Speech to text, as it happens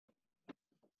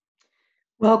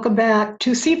Welcome back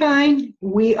to Seavine.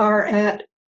 We are at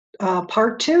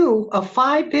part 2 of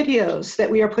 5 videos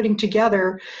that we are putting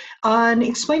together on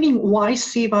explaining why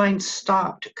Seavine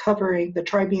stopped covering the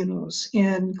tribunals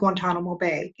in Guantanamo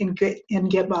Bay, in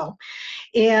Gitmo.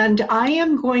 And I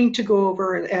am going to go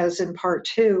over, as in part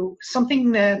 2,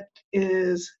 something that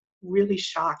is really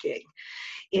shocking.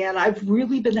 And I've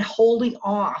really been holding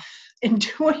off in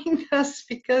doing this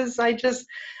because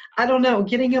I don't know,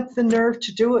 getting up the nerve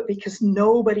to do it because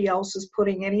nobody else is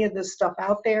putting any of this stuff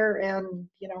out there. And,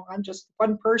 I'm just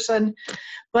one person.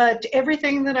 But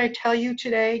everything that I tell you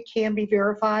today can be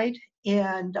verified.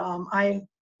 And I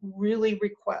really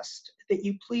request that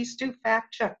you please do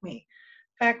fact check me.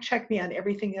 Fact check me on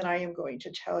everything that I am going to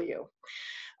tell you.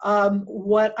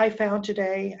 What I found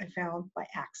today, I found by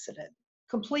accident.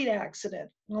 Complete accident.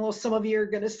 Well, some of you are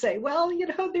going to say, well,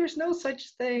 there's no such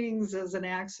things as an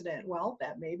accident. Well,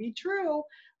 that may be true.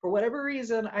 For whatever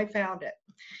reason, I found it.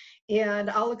 And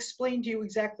I'll explain to you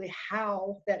exactly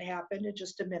how that happened in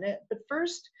just a minute. But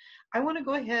first, I want to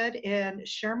go ahead and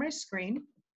share my screen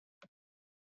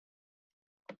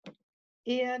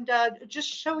and just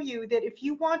show you that if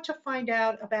you want to find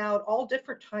out about all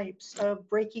different types of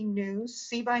breaking news,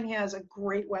 Seavine has a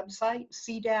great website,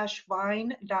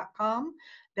 c-vine.com.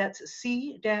 That's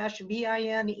c-vine.com.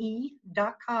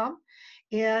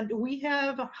 And we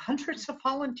have hundreds of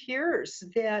volunteers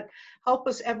that help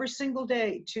us every single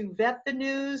day to vet the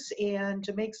news and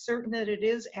to make certain that it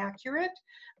is accurate.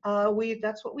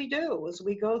 That's what we do, is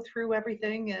we go through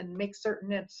everything and make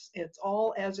certain it's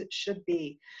all as it should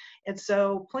be. And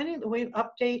so we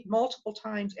update multiple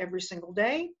times every single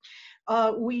day.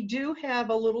 We do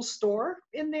have a little store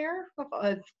in there.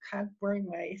 I'm kind of wearing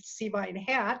my Seavine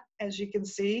hat, as you can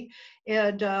see,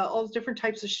 and all the different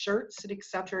types of shirts and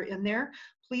etc. in there.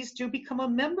 Please do become a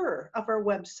member of our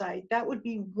website. That would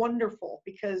be wonderful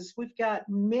because we've got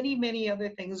many, many other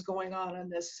things going on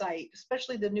this site,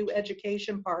 especially the new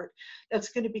education part that's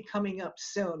going to be coming up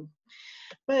soon.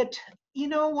 But you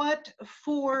know what?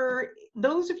 For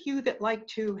those of you that like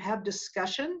to have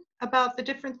discussion about the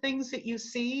different things that you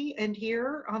see and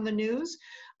hear on the news,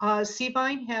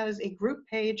 Seavine has a group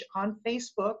page on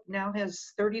Facebook, now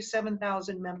has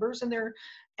 37,000 members, and there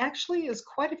actually is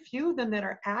quite a few of them that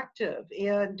are active.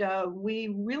 And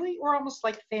we're almost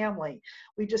like family.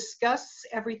 We discuss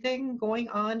everything going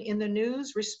on in the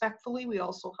news respectfully. We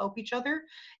also help each other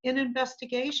in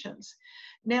investigations.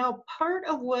 Now, part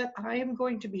of what I am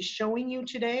going to be showing you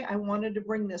today, I wanted to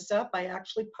bring this up. I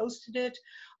actually posted it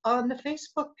on the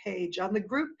Facebook page, on the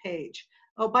group page.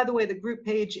 Oh, by the way, the group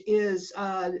page is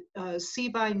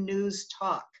Seavine News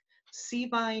Talk.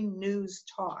 Seavine News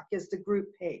Talk is the group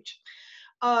page.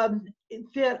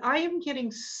 That I am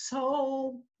getting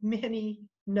so many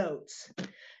notes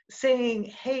saying,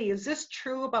 hey, is this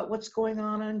true about what's going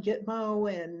on Gitmo?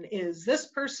 And is this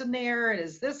person there? And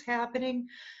is this happening?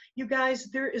 You guys,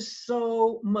 there is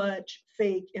so much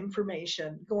fake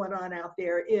information going on out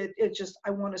there. It just, I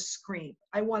want to scream.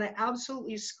 I want to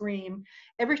absolutely scream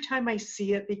every time I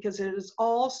see it because it is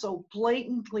all so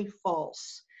blatantly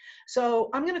false. So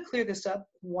I'm going to clear this up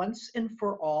once and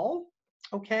for all,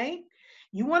 okay?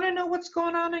 You want to know what's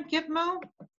going on at Gitmo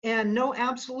and know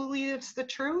absolutely it's the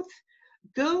truth?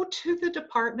 Go to the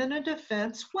Department of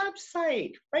Defense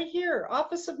website, right here,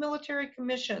 Office of Military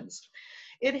Commissions.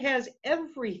 It has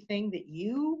everything that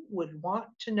you would want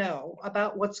to know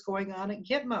about what's going on at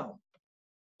Gitmo.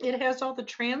 It has all the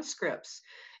transcripts.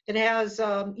 It has,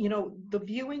 the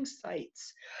viewing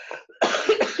sites,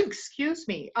 excuse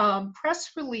me,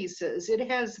 press releases. It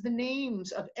has the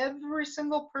names of every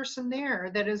single person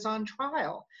there that is on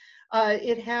trial.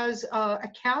 It has a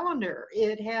calendar.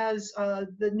 It has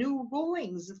the new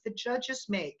rulings that the judges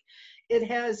make. It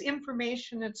has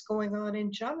information that's going on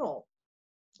in general.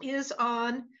 Is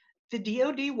on the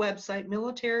DoD website,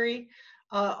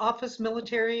 Office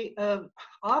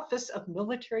of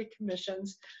Military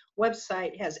Commissions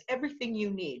website has everything you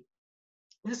need.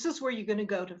 This is where you're going to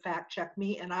go to fact check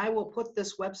me, and I will put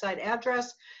this website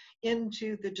address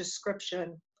into the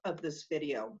description of this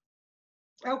video.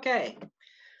 Okay,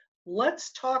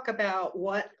 let's talk about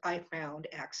what I found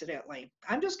accidentally.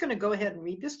 I'm just going to go ahead and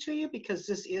read this to you because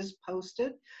this is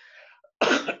posted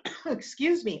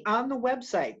excuse me, on the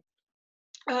website.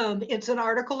 It's an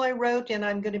article I wrote, and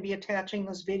I'm going to be attaching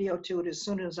this video to it as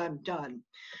soon as I'm done.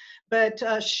 But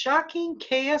shocking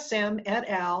KSM et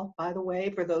al., by the way,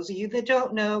 for those of you that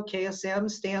don't know, KSM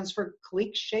stands for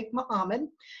Khaliq Sheikh Mohammed.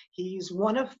 He's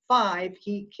one of 5.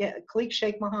 Khaliq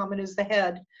Sheikh Mohammed is the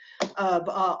head of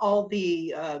all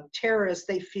the terrorists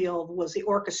they feel was the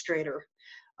orchestrator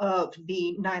of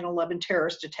the 9/11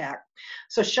 terrorist attack.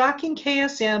 So shocking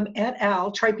KSM et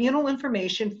al. Tribunal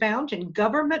information found in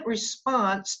government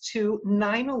response to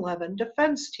 9/11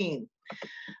 defense team.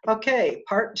 Okay,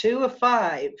 part 2 of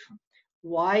 5.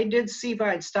 Why did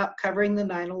CVIDE stop covering the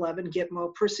 9/11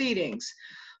 GTMO proceedings?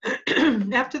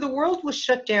 After the world was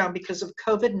shut down because of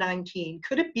COVID-19,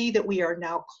 could it be that we are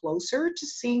now closer to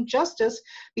seeing justice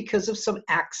because of some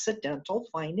accidental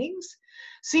findings?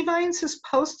 CVIDE has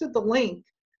posted the link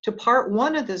to part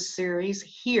 1 of this series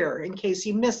here in case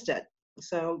you missed it.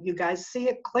 So you guys see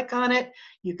it, click on it,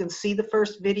 you can see the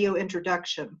first video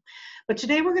introduction. But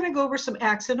today we're going to go over some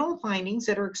accidental findings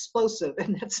that are explosive,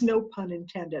 and that's no pun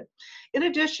intended. In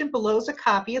addition, below is a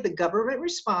copy of the government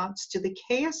response to the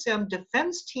KSM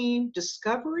defense team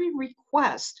discovery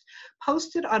request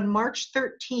posted on March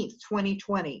 13th,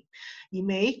 2020. You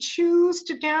may choose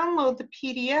to download the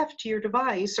PDF to your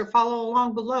device or follow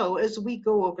along below as we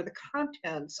go over the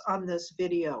contents on this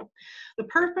video. The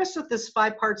purpose of this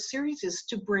 5-part series is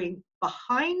to bring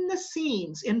behind the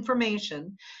scenes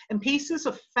information and pieces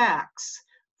of facts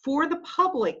for the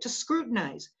public to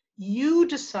scrutinize. You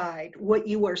decide what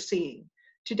you are seeing.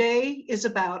 Today is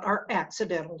about our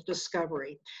accidental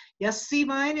discovery. Yes,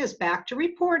 CVIDE is back to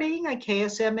reporting on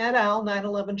KSM et al.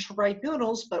 9/11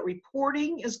 tribunals, but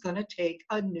reporting is going to take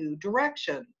a new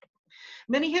direction.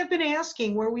 Many have been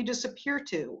asking where we disappear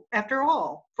to. After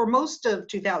all, for most of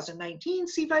 2019,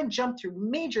 CVIDE jumped through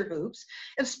major hoops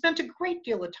and spent a great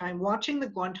deal of time watching the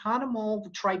Guantanamo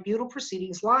Tribunal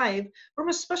proceedings live from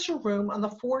a special room on the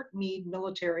Fort Meade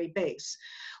military base.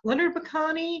 Leonard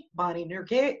Bacani, Bonnie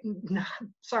Nerguday,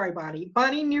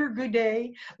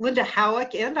 Linda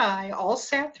Howick, and I all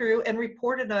sat through and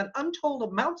reported on untold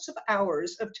amounts of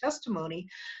hours of testimony,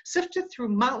 sifted through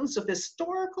mountains of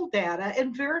historical data,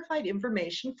 and verified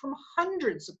information from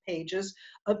hundreds of pages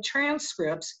of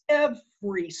transcripts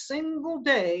every single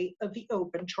day of the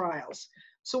open trials.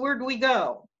 So where do we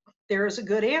go? There is a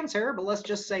good answer, but let's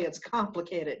just say it's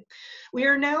complicated. We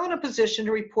are now in a position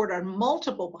to report on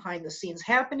multiple behind-the-scenes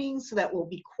happenings that will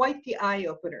be quite the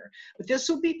eye-opener, but this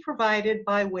will be provided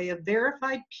by way of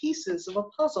verified pieces of a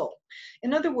puzzle.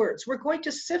 In other words, we're going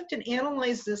to sift and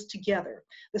analyze this together,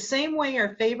 the same way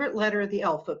our favorite letter of the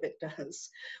alphabet does.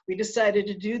 We decided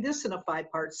to do this in a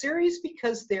 5-part series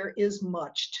because there is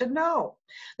much to know.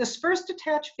 This first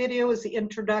attached video is the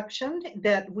introduction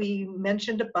that we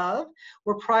mentioned above.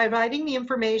 We're providing the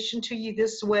information to you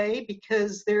this way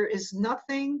because there is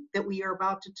nothing that we are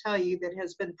about to tell you that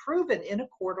has been proven in a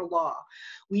court of law.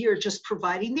 We are just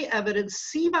providing the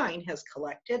evidence CVIDE has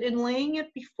collected and laying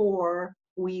it before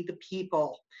we the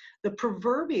people, the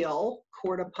proverbial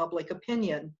court of public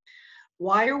opinion.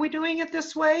 Why are we doing it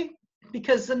this way?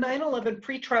 Because the 9/11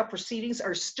 pretrial proceedings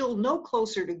are still no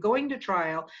closer to going to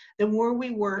trial than where we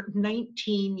were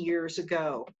 19 years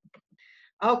ago.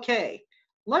 Okay,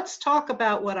 let's talk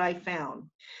about what I found.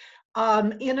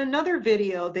 In another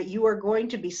video that you are going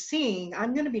to be seeing,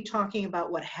 I'm going to be talking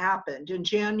about what happened in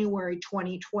January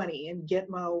 2020 in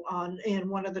GTMO in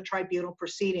one of the tribunal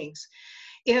proceedings.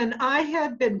 And I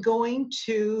had been going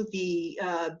to the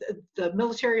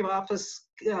military office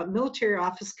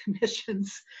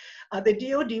commissions, the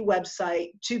DoD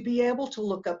website, to be able to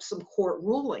look up some court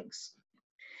rulings.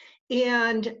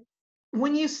 And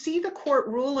when you see the court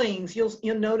rulings, you'll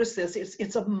notice this.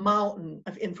 It's a mountain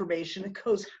of information. It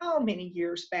goes how many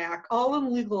years back, all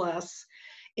in legal S.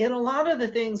 And a lot of the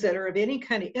things that are of any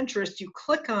kind of interest, you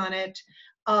click on it,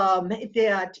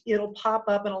 that it'll pop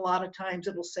up, and a lot of times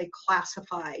it'll say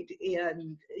classified,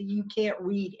 and you can't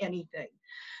read anything.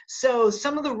 So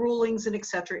some of the rulings and et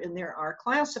cetera in there are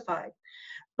classified.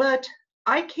 But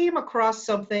I came across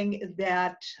something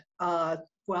that,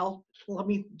 well, let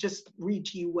me just read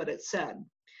to you what it said.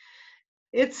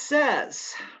 It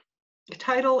says,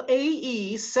 Title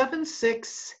AE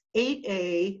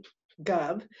 768A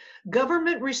Gov,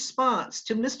 Government Response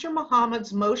to Mr.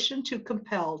 Muhammad's motion to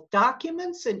compel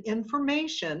documents and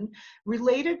information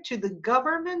related to the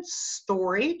government's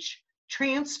storage,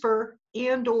 transfer,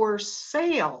 and/or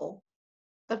sale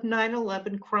of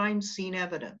 9/11 crime scene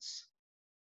evidence.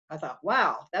 I thought,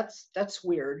 wow, that's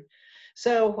weird.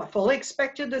 So I fully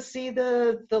expected to see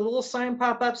the little sign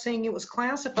pop up saying it was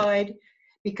classified,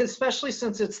 because especially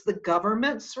since it's the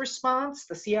government's response,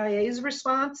 the CIA's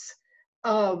response,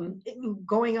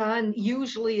 going on,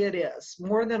 usually it is,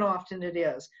 more than often it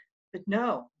is, but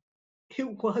no,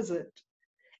 it wasn't,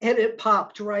 and it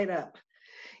popped right up.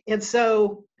 And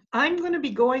so I'm going to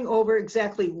be going over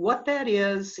exactly what that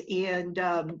is, and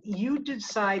you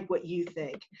decide what you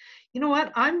think. You know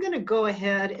what, I'm going to go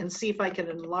ahead and see if I can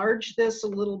enlarge this a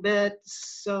little bit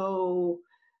so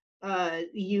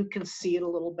you can see it a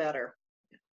little better.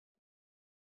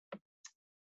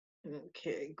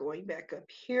 Okay, going back up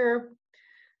here.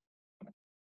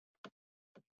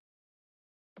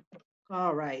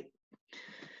 All right.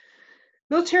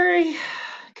 Military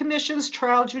Commissions,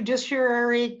 Trial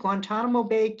Judiciary, Guantanamo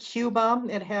Bay, Cuba.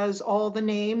 It has all the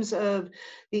names of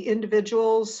the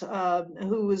individuals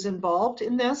who was involved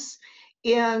in this.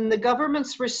 And the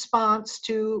government's response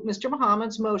to Mr.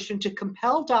 Muhammad's motion to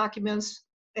compel documents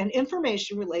and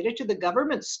information related to the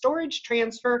government's storage,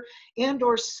 transfer, and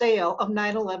or sale of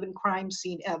 9/11 crime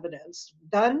scene evidence.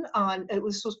 Done on, it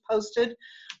was posted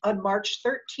on March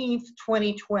 13th,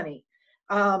 2020.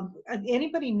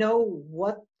 Anybody know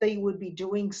what they would be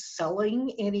doing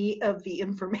selling any of the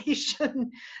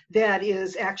information that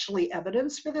is actually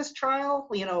evidence for this trial?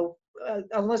 You know,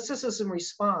 unless this is in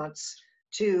response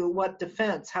to what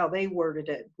defense, how they worded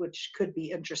it, which could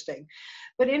be interesting.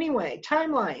 But anyway,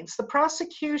 timelines. The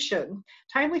prosecution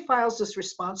timely files this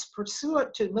response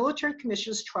pursuant to Military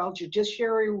Commission's Trial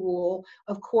Judiciary Rule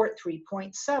of Court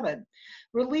 3.7.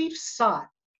 Relief sought.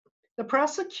 The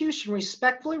prosecution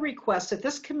respectfully requests that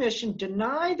this commission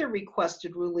deny the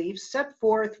requested relief set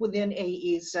forth within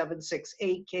AE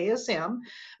 768 KSM,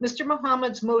 Mr.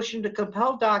 Muhammad's motion to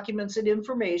compel documents and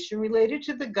information related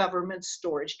to the government's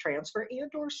storage, transfer,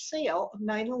 and or sale of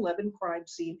 9/11 crime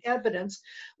scene evidence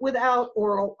without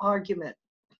oral argument.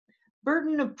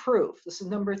 Burden of proof, this is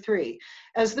number 3.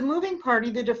 As the moving party,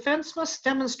 the defense must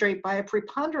demonstrate by a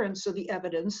preponderance of the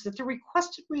evidence that the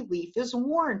requested relief is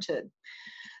warranted.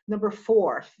 Number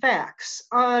 4, facts.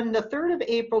 On the 3rd of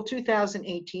April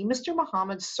 2018, Mr.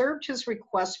 Muhammad served his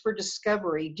request for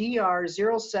discovery, DR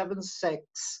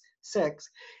 0766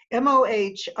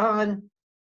 MOH, on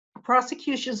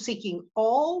prosecution seeking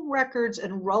all records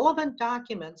and relevant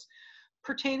documents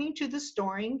pertaining to the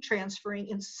storing,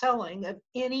 transferring, and selling of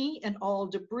any and all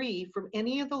debris from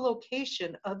any of the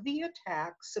location of the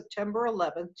attack, September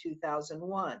 11,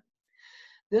 2001.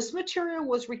 This material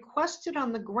was requested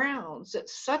on the grounds that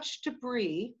such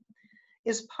debris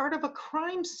is part of a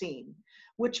crime scene,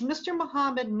 which Mr.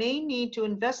 Muhammad may need to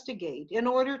investigate in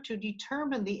order to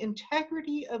determine the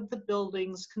integrity of the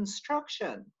building's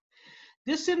construction.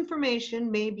 This information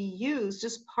may be used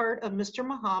as part of Mr.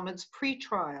 Muhammad's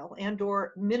pretrial and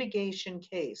or mitigation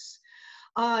case.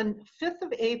 On 5th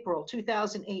of April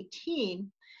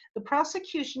 2018, the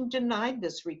prosecution denied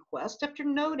this request after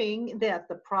noting that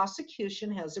the prosecution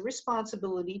has a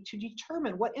responsibility to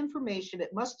determine what information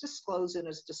it must disclose in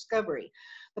its discovery.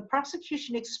 The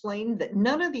prosecution explained that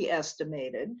none of the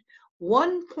estimated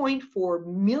 1.4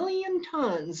 million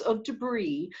tons of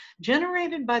debris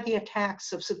generated by the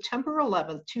attacks of September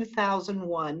 11,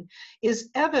 2001 is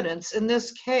evidence in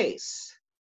this case.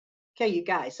 Okay, you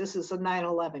guys, this is a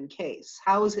 9/11 case.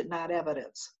 How is it not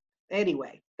evidence?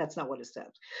 Anyway, that's not what it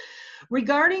says.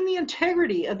 Regarding the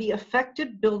integrity of the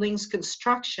affected building's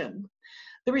construction,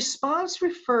 the response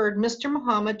referred Mr.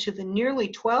 Muhammad to the nearly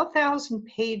 12,000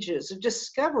 pages of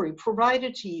discovery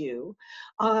provided to you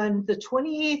on the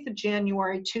 28th of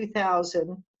January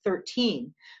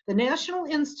 2013. The National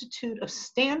Institute of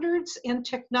Standards and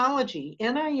Technology,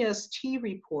 NIST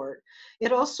report.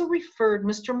 It also referred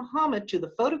Mr. Muhammad to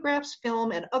the photographs,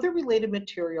 film, and other related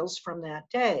materials from that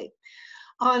day.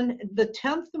 On the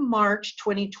 10th of March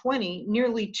 2020,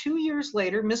 nearly 2 years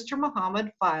later, Mr.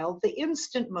 Muhammad filed the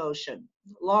instant motion,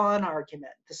 law and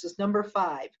argument. This is number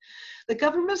 5. The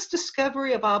government's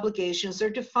discovery of obligations are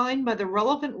defined by the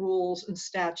relevant rules and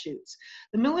statutes.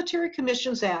 The Military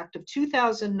Commissions Act of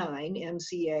 2009,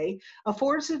 MCA,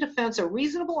 affords the defense a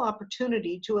reasonable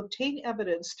opportunity to obtain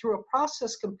evidence through a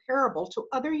process comparable to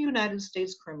other United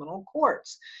States criminal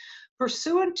courts.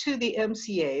 Pursuant to the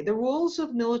MCA, the rules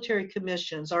of military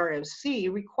commissions, RFC,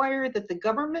 require that the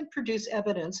government produce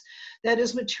evidence that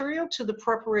is material to the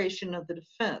preparation of the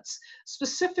defense.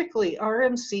 Specifically,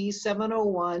 RMC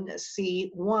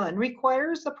 701C1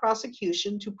 requires the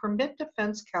prosecution to permit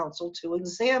defense counsel to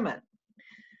examine.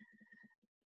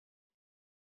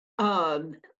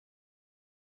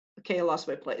 Okay, I lost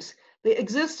my place. The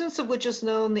existence of which is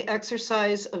known, the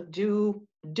exercise of due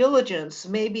diligence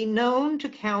may be known to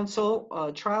counsel,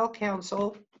 trial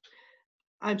counsel.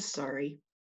 I'm sorry.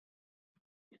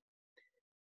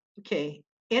 Okay,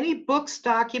 any books,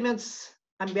 documents,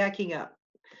 I'm backing up.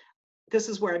 This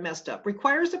is where I messed up.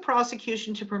 Requires the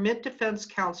prosecution to permit defense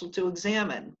counsel to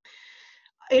examine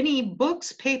any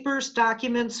books, papers,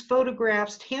 documents,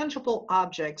 photographs, tangible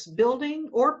objects, building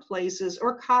or places,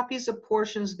 or copies of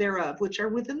portions thereof, which are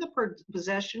within the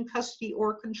possession, custody,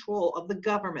 or control of the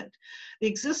government, the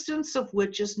existence of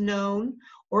which is known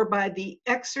or by the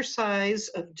exercise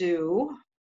of due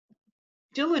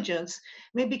diligence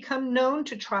may become known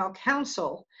to trial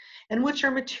counsel and which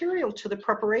are material to the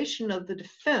preparation of the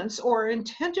defense or are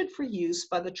intended for use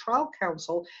by the trial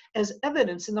counsel as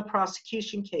evidence in the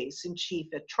prosecution case in chief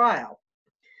at trial.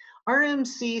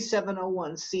 RMC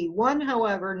 701C1,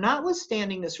 however,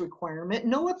 notwithstanding this requirement,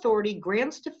 no authority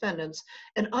grants defendants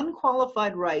an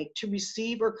unqualified right to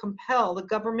receive or compel the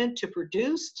government to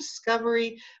produce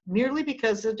discovery merely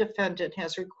because the defendant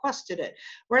has requested it.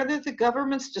 Rather, the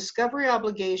government's discovery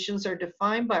obligations are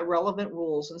defined by relevant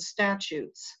rules and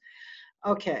statutes.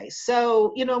 Okay,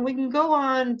 so, we can go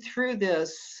on through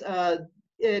this.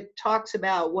 It talks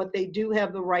about what they do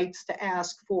have the rights to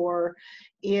ask for,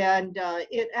 and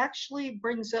it actually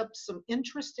brings up some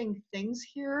interesting things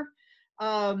here.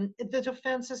 The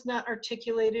defense has not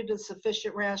articulated a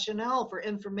sufficient rationale for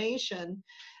information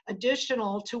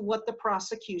additional to what the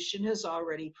prosecution has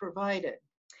already provided.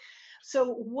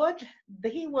 So what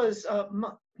he was,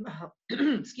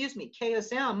 excuse me,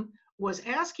 KSM was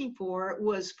asking for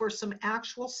was for some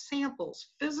actual samples,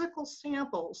 physical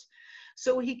samples,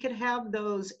 so he could have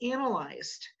those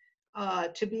analyzed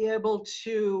to be able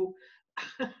to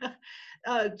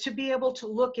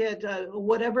look at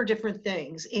whatever different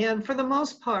things. And for the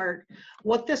most part,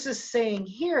 what this is saying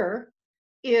here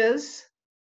is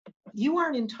you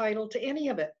aren't entitled to any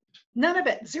of it. None of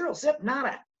it. Zero, zip,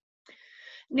 nada.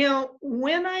 Now,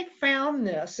 when I found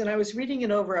this and I was reading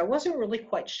it over, I wasn't really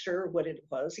quite sure what it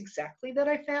was exactly that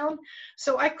I found.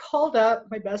 So I called up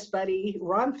my best buddy,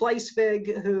 Ron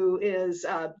Fleisvig, who is,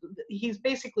 he's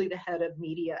basically the head of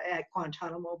media at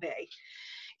Guantanamo Bay,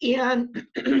 and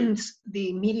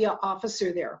the media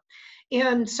officer there.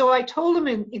 And so I told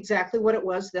him exactly what it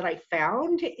was that I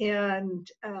found, and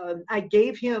I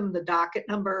gave him the docket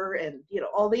number and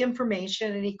all the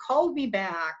information, and he called me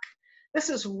back. This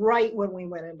is right when we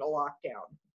went into lockdown,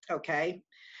 okay?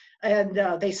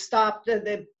 And they stopped,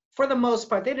 for the most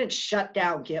part, they didn't shut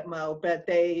down GTMO, but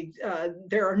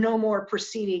there are no more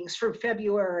proceedings from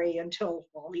February until,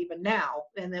 well, even now,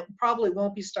 and it probably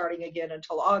won't be starting again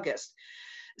until August.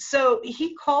 So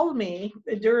he called me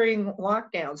during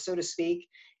lockdown, so to speak,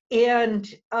 and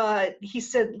he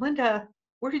said, Linda,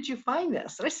 where did you find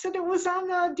this? And I said, it was on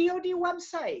the DOD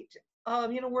website,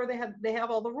 where they have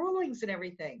all the rulings and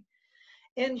everything.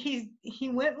 And he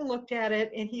went and looked at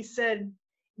it and he said,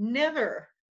 never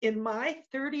in my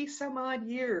 30 some odd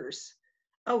years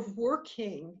of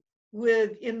working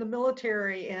in the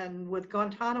military and with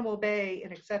Guantanamo Bay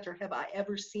and et cetera, have I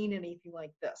ever seen anything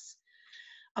like this.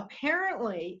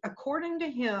 Apparently, according to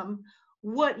him,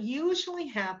 what usually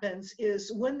happens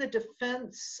is when the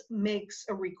defense makes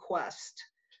a request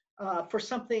for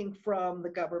something from the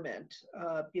government,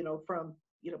 from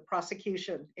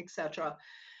prosecution, et cetera,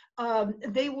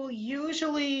 they will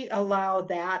usually allow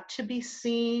that to be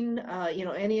seen,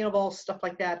 any of all stuff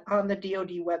like that on the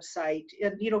DOD website,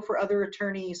 and, for other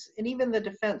attorneys and even the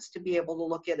defense to be able to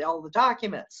look at all the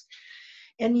documents.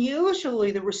 And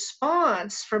usually the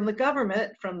response from the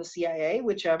government, from the CIA,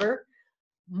 whichever,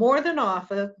 more than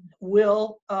often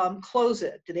will close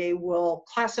it. They will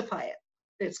classify it.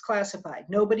 It's classified.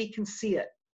 Nobody can see it,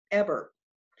 ever.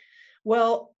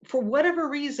 Well, for whatever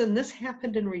reason, this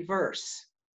happened in reverse.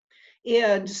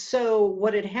 And so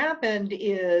what had happened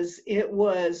is it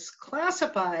was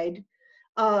classified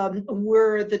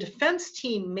where the defense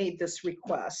team made this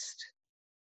request,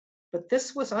 but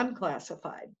this was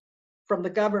unclassified from the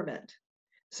government.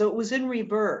 So it was in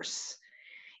reverse.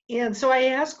 And so I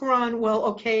asked Ron, well,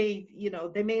 okay,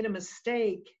 they made a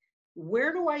mistake.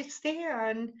 Where do I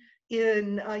stand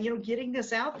in, getting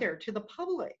this out there to the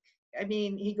public? I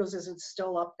mean, he goes, is it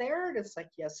still up there? And it's like,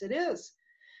 yes, it is.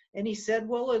 And he said,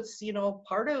 well, it's,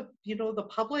 part of, the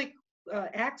public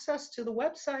access to the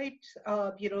website.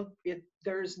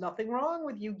 There's nothing wrong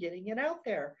with you getting it out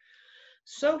there.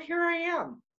 So here I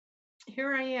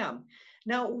am.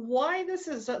 Now, why this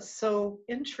is so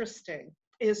interesting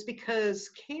is because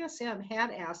KSM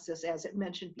had asked this, as it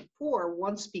mentioned before,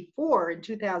 once before in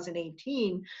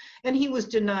 2018, and he was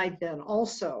denied then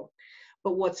also.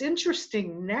 But what's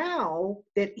interesting now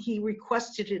that he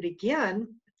requested it again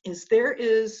is there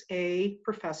is a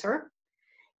professor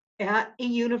at a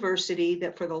university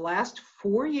that for the last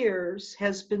 4 years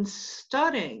has been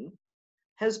studying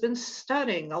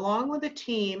along with a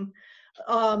team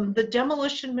the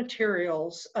demolition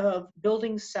materials of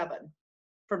Building 7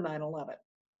 from 9/11.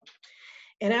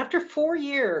 And after 4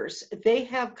 years, they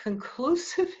have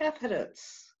conclusive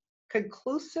evidence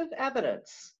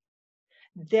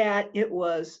that it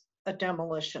was a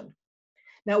demolition.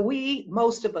 Now,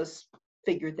 most of us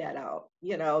figured that out.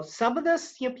 Some of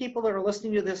this, people that are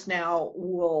listening to this now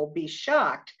will be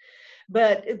shocked,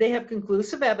 but they have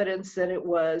conclusive evidence that it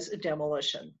was a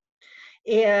demolition.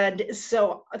 And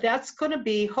so that's going to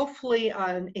be hopefully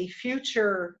on a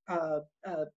future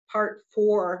part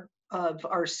 4 of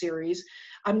our series.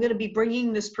 I'm going to be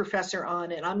bringing this professor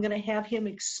on, and I'm going to have him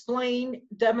explain,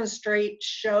 demonstrate,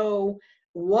 show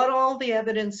what all the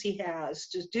evidence he has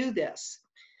to do this.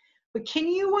 But can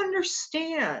you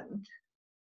understand?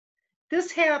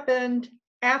 This happened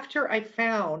after I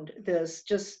found this,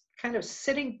 just kind of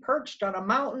sitting perched on a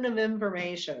mountain of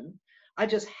information. I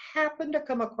just happened to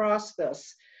come across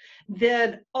this.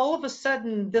 Then all of a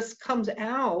sudden, this comes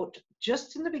out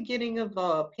just in the beginning of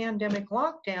a pandemic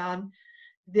lockdown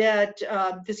that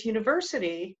this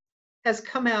university has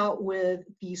come out with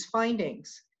these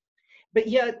findings. But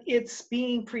yet it's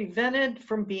being prevented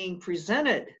from being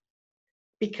presented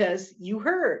because you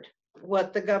heard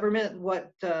what the government,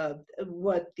 what the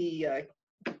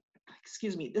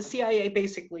the CIA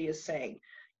basically is saying.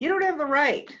 You don't have the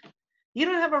right. You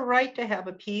don't have a right to have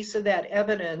a piece of that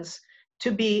evidence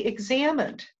to be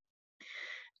examined.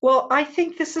 Well, I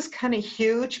think this is kind of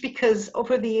huge because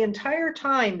over the entire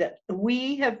time that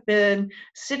we have been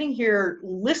sitting here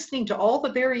listening to all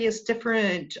the various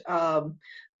different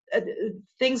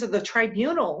things of the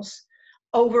tribunals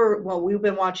over, well, we've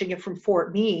been watching it from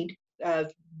Fort Meade via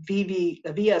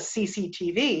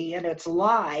CCTV, and it's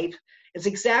live. It's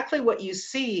exactly what you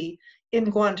see in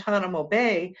Guantanamo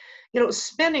Bay. You know,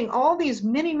 spending all these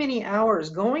many hours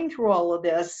going through all of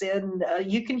this, and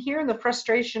you can hear in the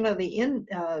frustration of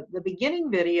the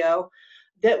beginning video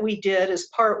that we did as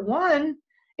part 1.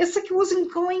 It's like it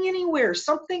wasn't going anywhere.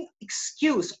 Something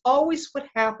excuse always would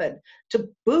happen to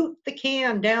boot the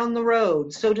can down the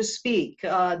road, so to speak.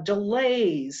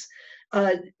 Delays,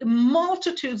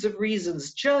 multitudes of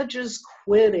reasons, judges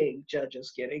quitting,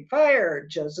 judges getting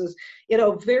fired, judges,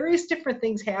 various different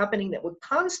things happening that would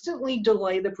constantly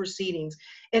delay the proceedings.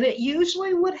 And it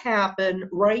usually would happen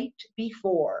right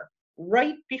before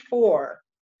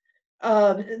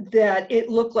that it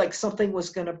looked like something was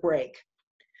going to break.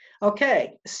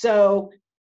 Okay, so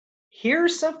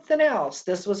here's something else.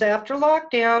 This was after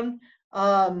lockdown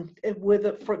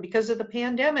because of the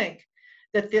pandemic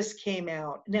that this came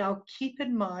out. Now, keep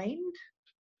in mind,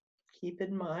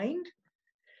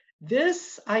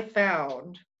 this I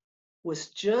found was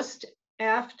just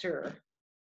after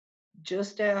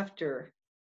Judge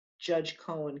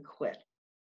Cohen quit.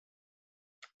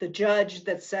 The judge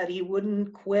that said he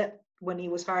wouldn't quit when he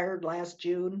was hired last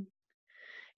June,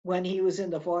 when he was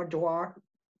in the voir dire,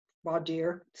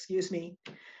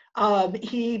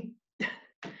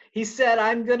 he said,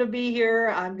 I'm going to be here.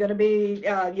 I'm going to be,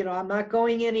 I'm not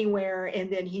going anywhere.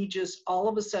 And then he just all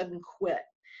of a sudden quit.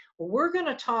 Well, we're going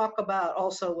to talk about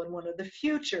also in one of the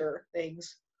future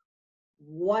things,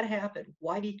 what happened?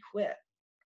 Why did he quit?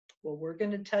 Well, we're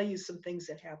going to tell you some things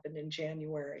that happened in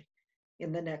January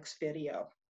in the next video.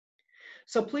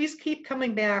 So please keep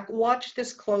coming back. Watch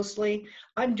this closely.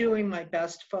 I'm doing my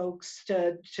best, folks,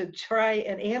 to try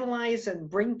and analyze and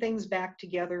bring things back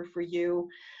together for you.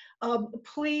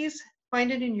 Please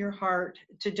find it in your heart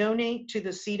to donate to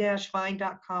the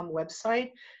c-find.com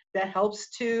website. That helps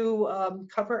to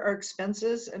cover our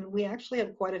expenses, and we actually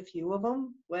have quite a few of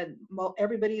them. When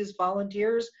everybody is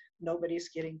volunteers, nobody's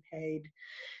getting paid.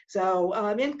 So,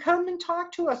 and come and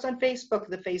talk to us on Facebook,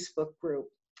 the Facebook group.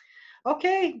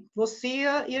 Okay, we'll see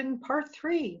you in part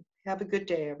 3. Have a good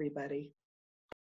day, everybody.